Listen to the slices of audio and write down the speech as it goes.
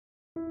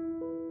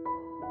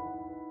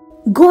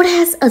God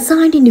has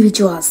assigned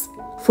individuals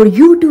for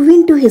you to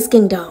win to His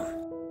kingdom.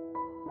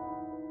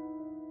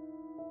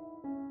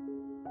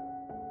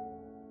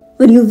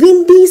 When you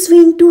win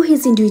to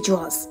His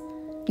individuals,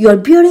 you are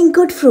bearing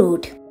good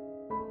fruit.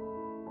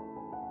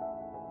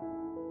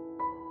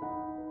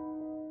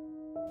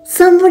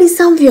 Somebody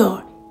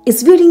somewhere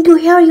is waiting to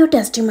hear your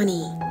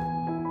testimony.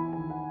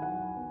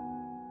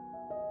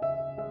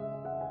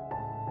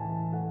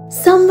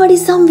 Somebody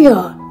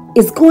somewhere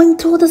is going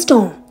through the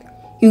storm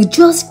you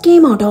just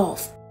came out of.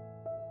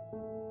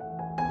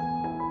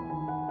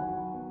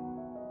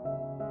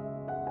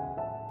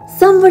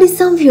 Somebody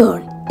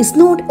somewhere is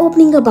not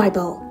opening a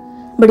Bible,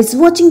 but is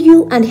watching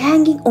you and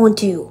hanging on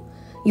to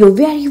your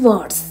very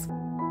words.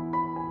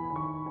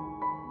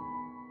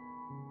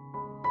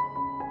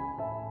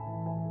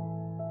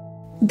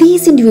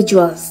 These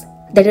individuals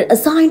that are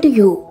assigned to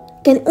you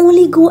can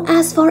only go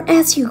as far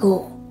as you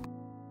go.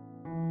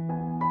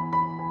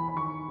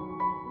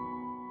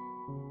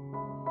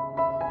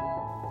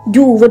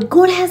 Do what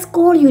God has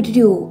called you to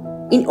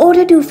do in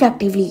order to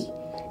effectively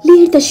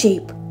lead the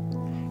sheep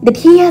that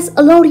He has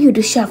allowed you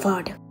to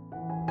shepherd.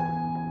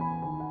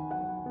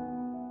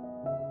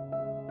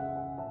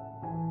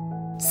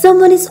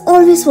 Someone is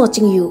always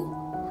watching you.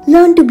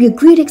 Learn to be a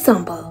great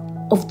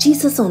example of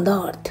Jesus on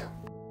the earth.